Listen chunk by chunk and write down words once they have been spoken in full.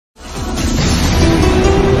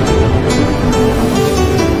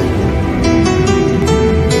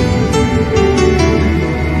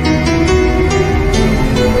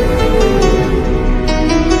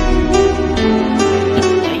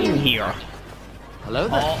Hello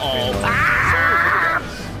there.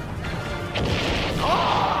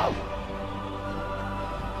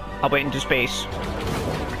 I'll wait into space.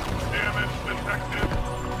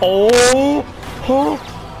 Oh! Oh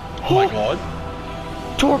my god.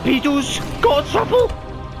 Torpedoes! God trouble!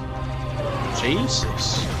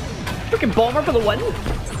 Jesus. Freaking bomber for the win!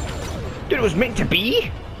 Dude, it was meant to be!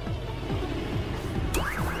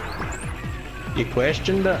 You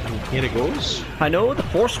questioned it, and here it goes. I know, the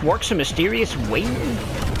force works a mysterious way.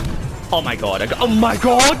 Oh my god, oh my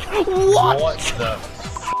god! What? What the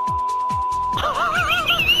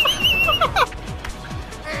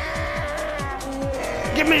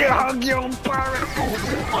Give me a hug, you pirate!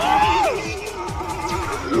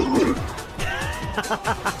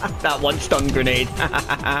 That one stun grenade.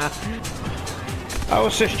 I'll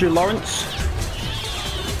assist you, Lawrence.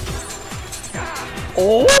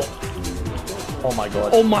 Oh! Oh my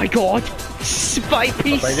god. Oh my god! Spy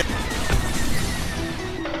piece!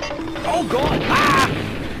 Oh god! Ah!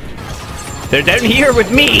 They're down here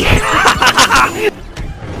with me!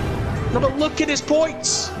 No, but look at his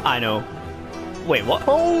points! I know. Wait, what?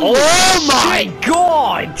 Holy oh my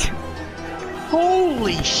god!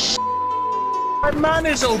 Holy sh! My man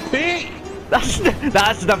is OP! That's the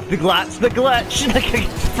glitch.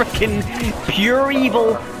 Freaking pure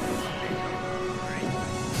evil.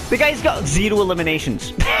 The guy's got 0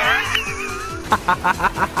 eliminations.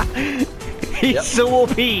 He's so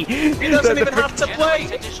OP. He doesn't even have to play.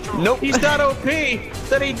 Nope. He's that OP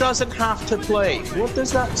that he doesn't have to play. What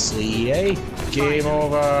does that say, eh? Game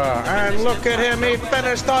over. And look at him, he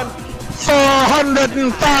finished on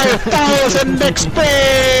 405,000 XP!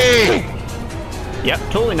 Yep,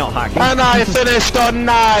 totally not hacking. And I finished on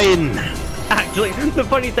 9! Actually, the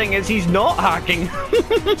funny thing is he's not hacking.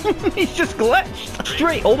 He's just glitched.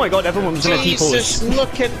 Straight. Oh my god, everyone was in a T-pose. Jesus,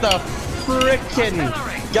 look at the frickin'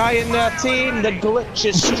 guy in their team. The glitch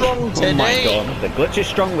is strong today. Oh my god, the glitch is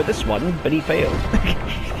strong with this one, but he failed.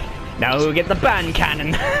 Now we'll get the band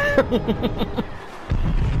cannon.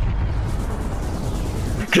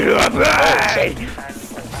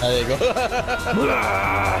 There you go.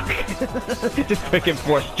 Just freaking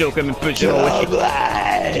force choke him and push him away. I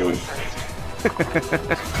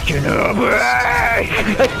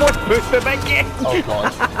force pushed him again. Oh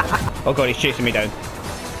god. Oh god, he's chasing me down.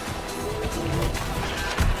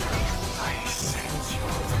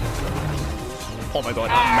 Oh my god,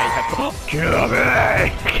 I might have.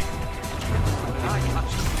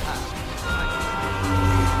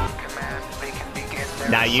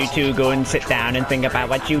 Now you two go and sit down and think about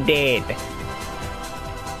what you did.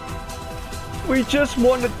 We just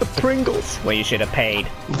wanted the Pringles. Well, you should have paid.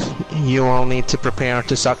 You all need to prepare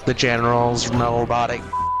to suck the general's middle body.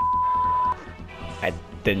 I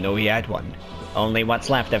didn't know he had one. Only what's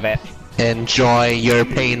left of it. Enjoy your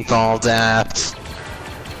painful death.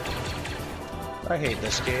 I hate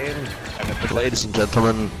this game. Ladies and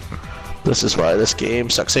gentlemen, this is why this game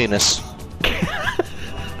sucks anus.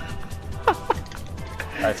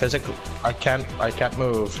 I can't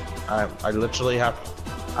move. I literally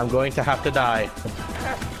I'm going to have to die.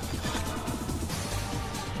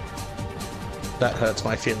 That hurts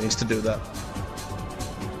my feelings to do that.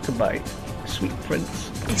 Goodbye, sweet prince.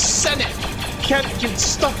 Senate can't get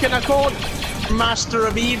stuck in a code. Master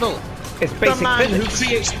of evil. It's basic the man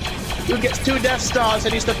physics. who gets 2 Death Stars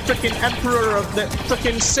and he's the frickin' emperor of the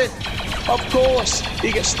frickin' Sith. Of course,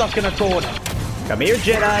 he gets stuck in a corner. Come here,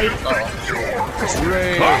 Jedi.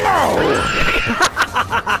 Ray.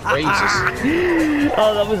 Jesus.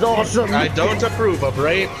 Oh, that was awesome. I don't approve of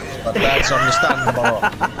rape, but that's understandable.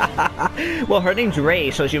 Well, her name's Ray,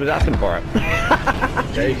 so she was asking for it.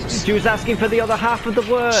 Jesus. She was asking for the other half of the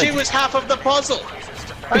word. She was half of the puzzle,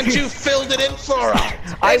 and you filled it in for her.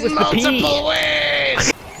 I in was the P. multiple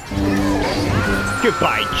ways.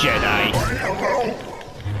 Goodbye, Jedi.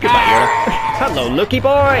 Goodbye, Yoda. Hello, Lucky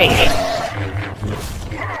boy.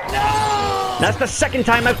 That's the second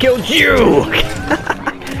time I've killed you!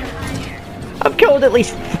 I've killed at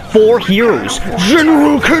least 4 heroes.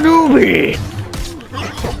 General Kenobi!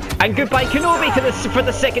 And goodbye Kenobi for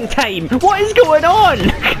the second time! What is going on?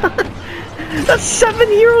 That's 7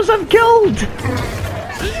 heroes I've killed!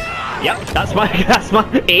 Yep, that's my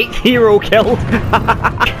 8th hero killed.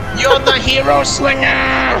 You're the hero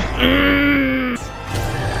slinger!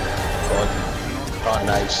 Oh,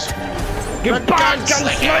 nice. Goodbye,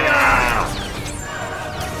 Gunslinger!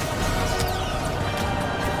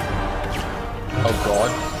 Oh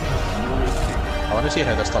god. I want to see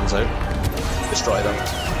how this turns out. Destroy them.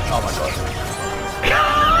 Oh my god.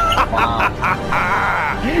 Wow.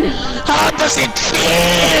 How does it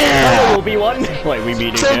feel? Obi-Wan. Like, we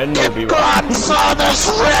meet again, Obi-Wan. Godfather's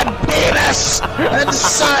red penis and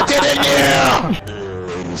sat it in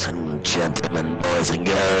you! Ladies and gentlemen, boys and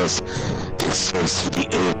girls, this is the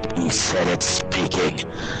OP Senate speaking.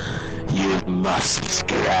 You must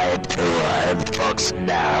subscribe to Wild Fox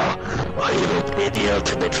now, or you will pay the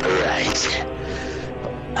ultimate price.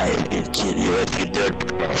 I will kill you if you don't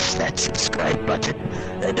press that subscribe button,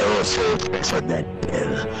 and also press on that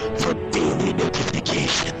bell for daily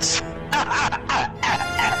notifications.